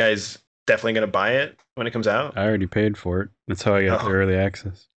 are you guys definitely going to buy it when it comes out? I already paid for it. That's how I got the Oh. early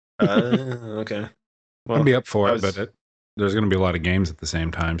access. Okay. I'd be up for I it, was- but there's going to be a lot of games at the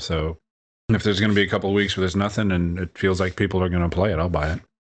same time. So if there's going to be a couple of weeks where there's nothing and it feels like people are going to play it, I'll buy it.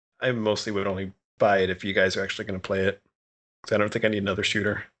 I mostly would only buy it if you guys are actually going to play it, because I don't think I need another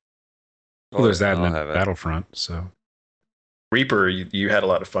shooter. Well, there's that I'll in the have it. Battlefront. So Reaper, you had a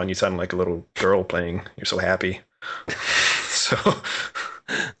lot of fun. You sounded like a little girl playing. You're so happy. So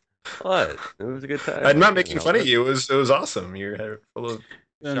What? It was a good time. I'm not making fun of you. It was awesome. You're full of.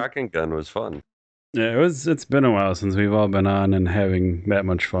 Shotgun gun was fun. Yeah, it's been a while since we've all been on and having that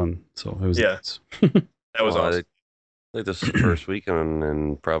much fun. So it was Yeah. nice. That was Well, awesome. I think this is the first weekend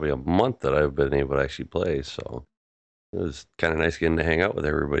in probably a month that I've been able to actually play. So it was kind of nice getting to hang out with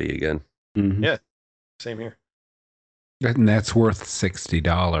everybody again. Mhm. Yeah. Same here. and that's worth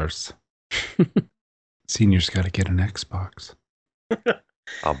 $60. Senior's got to get an Xbox.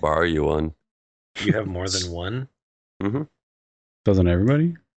 I'll borrow you one. You have more than one? Doesn't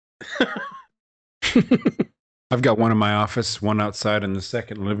everybody? I've got one in my office, one outside in the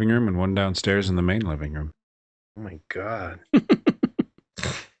second living room, and one downstairs in the main living room. Oh my god.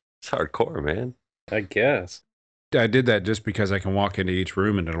 It's hardcore, man. I guess. I did that just because I can walk into each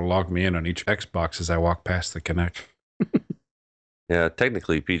room and it'll log me in on each Xbox as I walk past the Kinect. Yeah,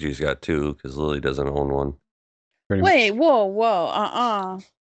 technically PG's got two because Lily doesn't own one. Pretty much. Wait, whoa.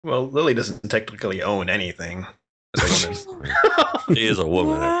 Well, Lily doesn't technically own anything. So She is a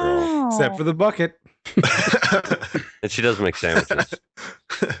woman after all, Except for the bucket. and she does make sandwiches.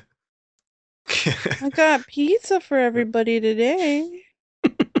 I got pizza for everybody today.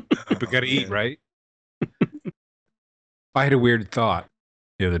 We got to eat, right? I had a weird thought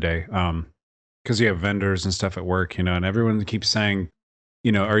the other day. Because you have vendors and stuff at work, and everyone keeps saying,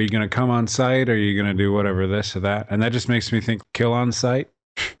 are you going to come on site? Are you going to do whatever, this or that? And that just makes me think kill on site.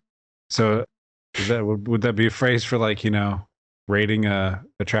 So would that be a phrase for rating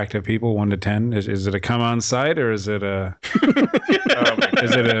attractive people 1 to 10? Is it a come on site, or is it a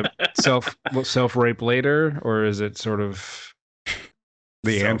is it a self rape later, or is it sort of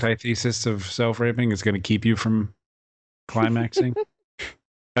the antithesis of self raping? It's going to keep you from climaxing.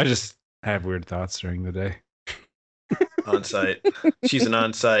 I just have weird thoughts during the day. On site. She's an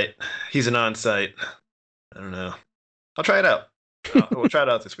on site. He's an on site. I don't know. I'll try it out. We'll try it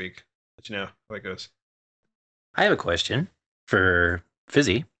out this week. Let you know how it goes. I have a question for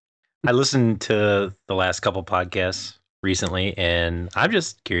Fizzy. I listened to the last couple podcasts recently, and I'm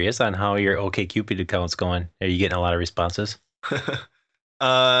just curious on how your OkCupid account's going. Are you getting a lot of responses?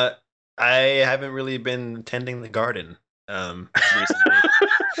 I haven't really been tending the garden recently.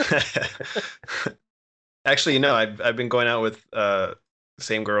 Actually, no, I've been going out with the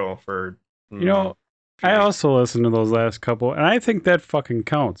same girl for I also listened to those last couple, and I think that fucking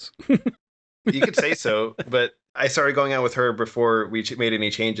counts. you could say so, but I started going out with her before we made any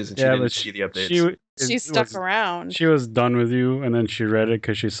changes, and she Yeah, didn't but see the updates. She stuck around. She was done with you, and then she read it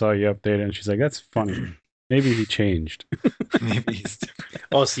because she saw you update it, and she's like, "That's funny. Maybe he changed." Maybe he's different.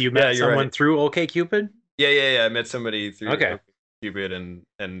 Oh, so you met you're someone right. through OkCupid? Yeah. I met somebody through Okay. Cupid, and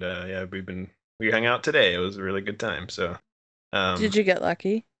yeah, we hung out today. It was a really good time. So, Did you get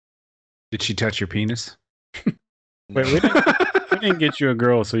lucky? Did she touch your penis? Wait, we didn't get you a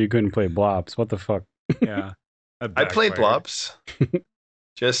girl so you couldn't play Blops. What the fuck? Yeah. I played Blops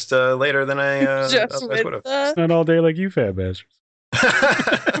just later than I Just otherwise would with It's not all day like you fat bastards.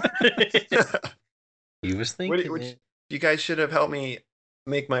 have. He was thinking. You guys should have helped me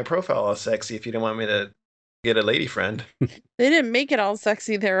make my profile all sexy if you didn't want me to get a lady friend. They didn't make it all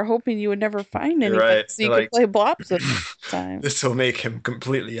sexy. They were hoping you would never find You're anybody, right. so you They're could play Blops with them time. This will make him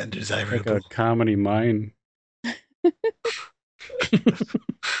completely Like undesirable. a comedy mine.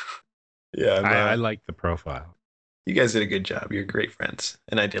 Yeah, I like the profile. you guys did a good job. You're great friends,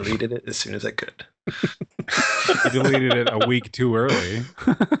 and I deleted it as soon as I could. You deleted it a week too early.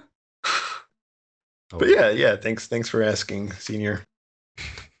 But yeah. Thanks for asking, Senior.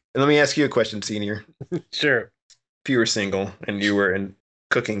 And let me ask you a question, Senior. Sure. If you were single and you were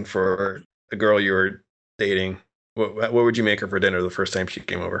cooking for a girl you were dating, what would you make her for dinner the first time she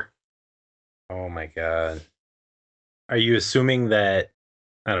came over? Oh my god. Are you assuming that?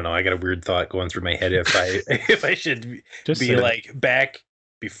 I don't know. I got a weird thought going through my head if I should Just be say it. like back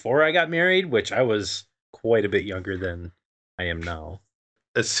before I got married, which I was quite a bit younger than I am now.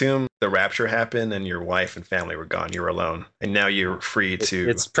 Assume the rapture happened and your wife and family were gone. You were alone, and now you're free to.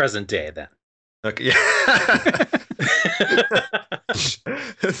 It's present day then. Okay. Yeah.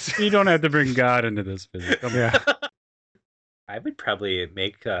 You don't have to bring God into this business. Come Yeah. I would probably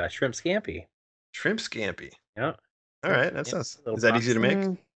make shrimp scampi. Shrimp scampi. Yeah. All right, that Yeah, sounds. little Is that easy to make?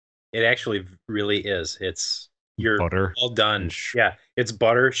 Mm. It actually really is. It's you're Butter. all done. and sh- Yeah, it's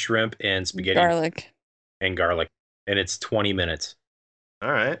butter, shrimp, and spaghetti Garlic. and garlic, and it's 20 minutes.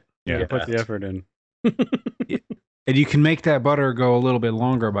 All right. Yeah, Yeah. put the effort in. And you can make that butter go a little bit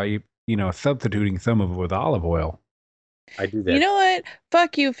longer by substituting some of it with olive oil. I do that. You know what?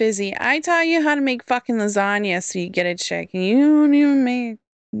 Fuck you, Fizzy. I taught you how to make fucking lasagna so you get a chick, and you don't even make.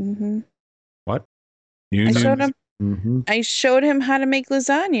 What? I showed him. Mm-hmm. I showed him how to make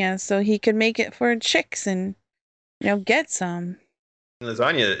lasagna so he could make it for chicks and get some.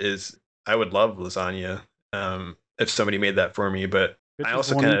 Lasagna is. I would love lasagna if somebody made that for me, but I Bitches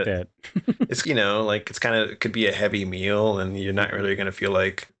also won't kind eat of. that. It's it's kind of could be a heavy meal, and you're not really going to feel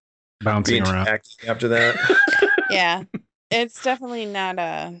like Bouncing being around. taxed after that. Yeah, it's definitely not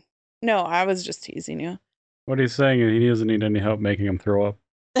a. No, I was just teasing you. What he's saying is he doesn't need any help making him throw up.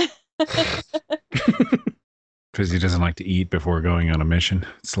 Because he doesn't like to eat before going on a mission.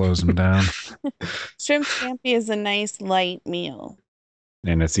 It slows him down. Shrimp scampi is a nice light meal,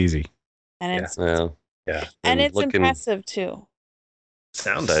 And it's easy. and it's Well, Yeah. and it's looking- impressive too.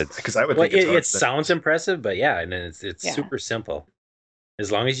 Sounds Besides- because I would Well, think it's hard it to- sounds impressive, but yeah, and it's Yeah. super simple.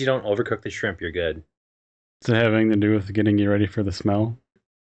 As long as you don't overcook the shrimp, you're good. Is it having to do with getting you ready for the smell?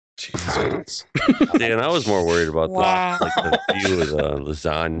 Jesus Christ. See, and I was more worried about Wow. the view of the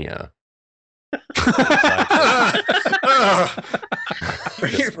lasagna.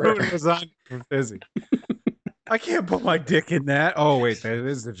 He's ruining lasagna for Fizzy. I can't put my dick in that. Oh wait, that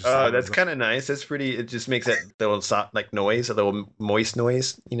is just. Oh, that's kind of nice. That's pretty. It just makes that little soft, noise, a little moist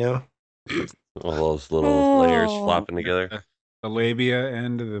noise. All those little layers Oh. flopping together. the labia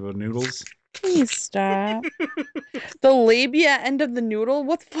end of the noodles. Please stop. The labia end of the noodle?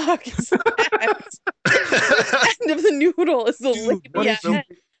 What the fuck is that? End of the noodle is the Dude, what labia if you end.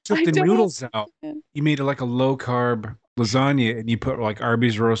 took I the don't noodles out? understand. You made it like a low carb lasagna, and you put like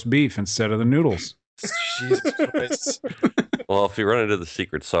Arby's roast beef instead of the noodles. Jesus Christ. Well, if you run into the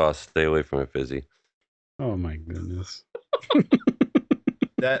secret sauce, stay away from it, Fizzy. Oh my goodness.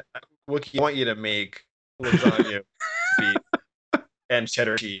 That Wookie, I want you to make lasagna beef and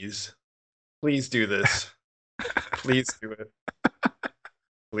cheddar cheese. Please do this. Please do it.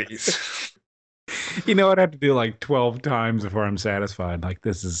 Please. You know, I'd have to do like 12 times before I'm satisfied. Like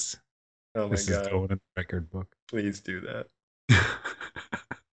this is Oh my this is god. going in the record book. Please do that.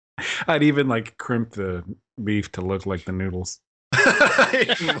 I'd even like crimp the beef to look like the noodles.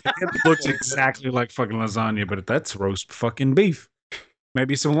 It looks exactly like fucking lasagna, but that's roast fucking beef.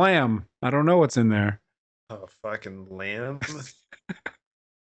 Maybe some lamb. I don't know what's in there. Oh, fucking lamb.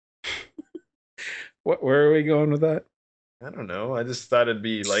 Where are we going with that? I don't know. I just thought it'd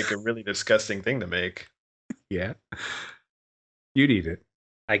be like a really disgusting thing to make. Yeah. You'd eat it.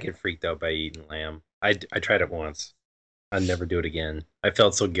 I get freaked out by eating lamb. I tried it once. I'd never do it again. I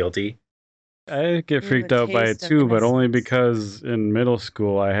felt so guilty. I get Ooh, freaked the out by it taste of too, but only innocence. because in middle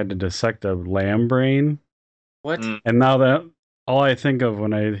school I had to dissect a lamb brain. What? Mm. And now that all I think of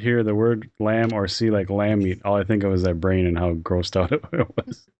when I hear the word lamb or see like lamb meat, all I think of is that brain and how grossed out it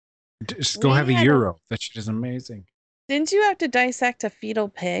was. Just go We have a had a- gyro. That shit is amazing. Didn't you have to dissect a fetal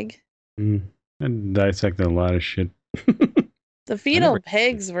pig? I dissected a lot of shit. The fetal never-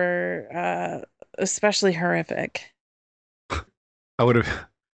 pigs were especially horrific. I would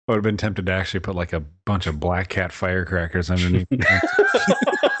have been tempted to actually put like a bunch of black cat firecrackers underneath.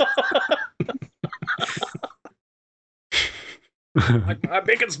 I'm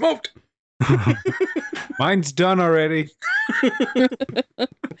making smoked. Mine's done already.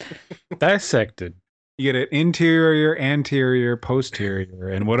 Dissected. You get an interior, anterior, posterior,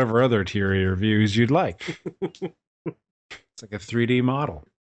 and whatever other interior views you'd like. It's like a 3D model.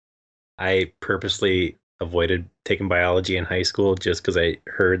 I purposely avoided taking biology in high school just because I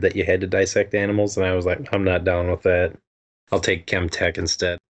heard that you had to dissect animals, and I was like, I'm not down with that. I'll take chem tech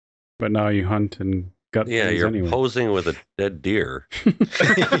instead. But now you hunt and gut Yeah, things you're anyway. posing with a dead deer.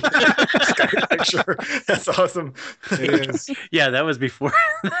 Sky picture. That's awesome. It is. Yeah, that was before.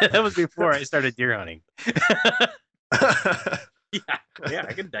 That was before I started deer hunting. Yeah,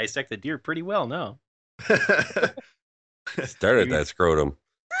 I can dissect the deer pretty well now. Started that scrotum.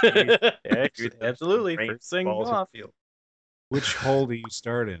 Yeah, absolutely. Brain First thing balls in off. the field. Which hole do you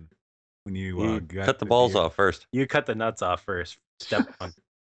start in when you You got cut the balls deer? off first. You cut the nuts off first. Step one.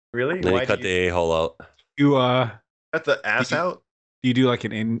 Really? Then Why you cut do the you a-hole out. You cut the ass you- out? do you do like a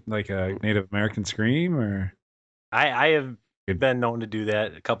Native American scream or I have been known to do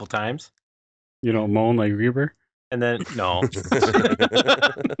that a couple times, You don't moan like Reaper? and then no,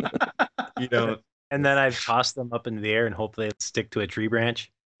 You don't. and then I've tossed them up into the air and hope they stick to a tree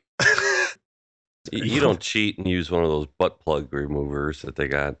branch. You don't cheat and use one of those butt plug removers that they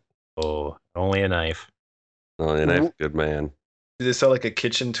got. Oh, only a knife. Oh, and that's good, man. Do they sell like a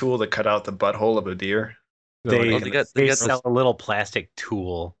kitchen tool to cut out the butthole of a deer? They, Oh, they got they this- sell a little plastic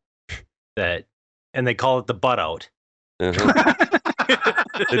tool that, and they call it the butt out. Uh-huh.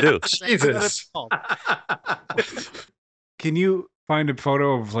 They do. Jesus. can you find a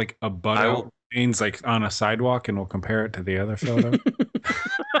photo of like a butt I out will- remains like on a sidewalk and we'll compare it to the other photo?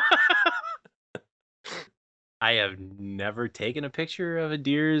 I have never taken a picture of a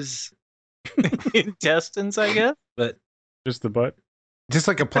deer's intestines, I guess, but Just the butt? Just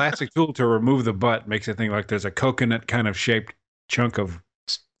like a plastic tool to remove the butt makes it think like there's a coconut kind of shaped chunk of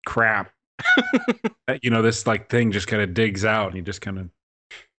crap. This like thing just kind of digs out and you just kind of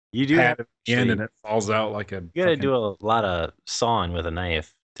you do pat have it at the end actually- and it falls out like a. you gotta fucking- do a lot of sawing with a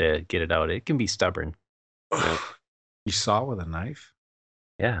knife to get it out. It can be stubborn. You saw with a knife?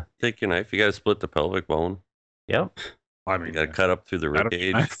 Yeah. Take your knife. You got to split the pelvic bone. Yep. I You got to cut up through the I rib don't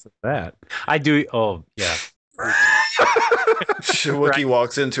cage. knife for that. I do. Oh, yeah. Wookie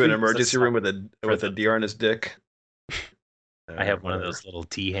walks into an It's a emergency room with for a the- deer on his dick. I have one of those little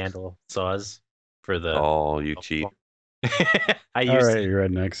T-handle saws for the. Oh, you cheat. I All used right, to. you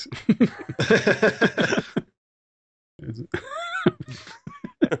rednecks.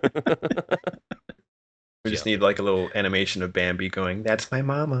 We just need like a little animation of Bambi going, "That's my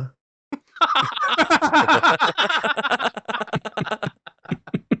mama."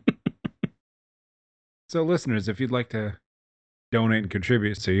 So, listeners, if you'd like to donate and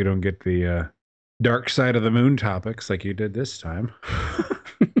contribute so you don't get the dark side of the moon topics like you did this time,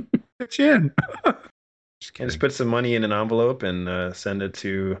 pitch in. Just kidding. Just put some money in an envelope and send it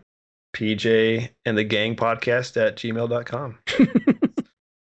to PJ and the Gang Podcast at gmail.com.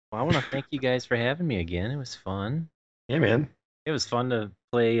 Well, I want to thank you guys for having me again. It was fun. Yeah, man. It was fun to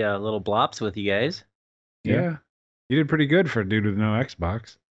play little blops with you guys. Yeah. You did pretty good for a dude with no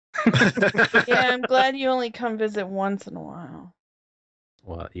Xbox. Yeah, I'm glad you only come visit once in a while.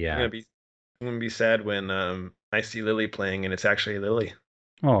 Well, I'm yeah. gonna be sad when I see Lily playing and it's actually Lily.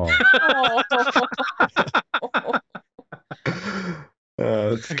 Oh,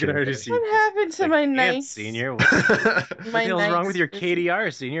 That's I can already see. What happened to my Damn, nice senior? What the my hell's wrong with your nice-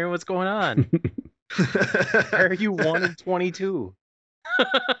 KDR, senior? What's going on? Why are you 1 in 22?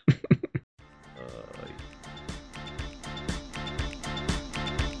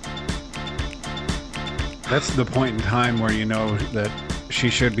 That's the point in time where you know that she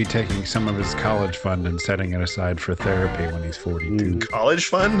should be taking some of his college fund and setting it aside for therapy when he's 42. College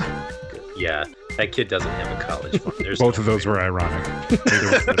fund? Yeah, that kid doesn't have a college fund. There's Both no of those way. were ironic.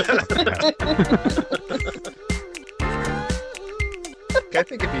 I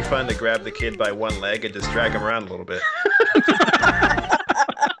think it'd be fun to grab the kid by one leg and just drag him around a little bit.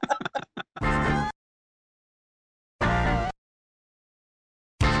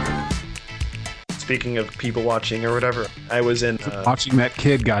 Speaking of people watching or whatever, I was in. Watching that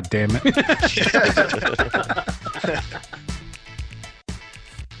kid, goddammit.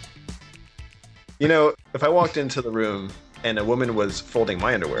 You know, if I walked into the room and a woman was folding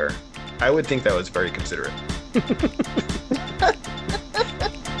my underwear, I would think that was very considerate.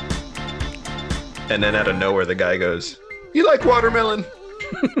 And then out of nowhere, the guy goes, "You like watermelon?"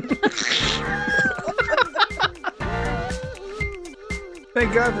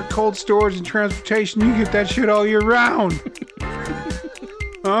 Thank God for cold storage and transportation. You get that shit all year round.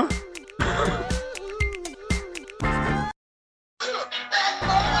 Huh?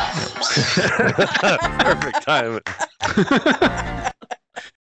 Perfect timing.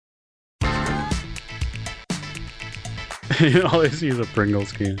 All I see is a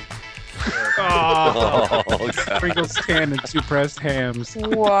Pringles can. Oh, Oh, God. Pringles can and two pressed hams.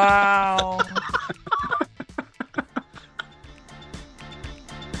 Wow.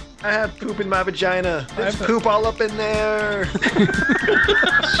 I have poop in my vagina. There's poop all up in there.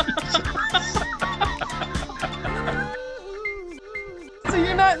 So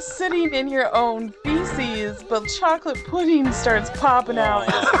you're not sitting in your own feces, but chocolate pudding starts popping out.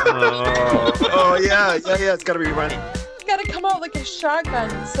 Oh yeah. It's gotta be runny. You gotta come out like a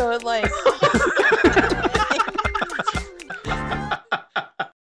shotgun, so it like.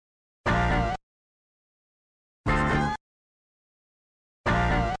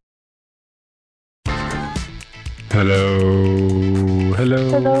 Hello.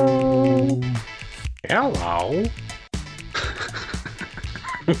 Hello. Hello.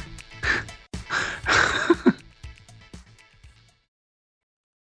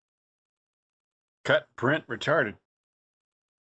 Cut, print, retarded.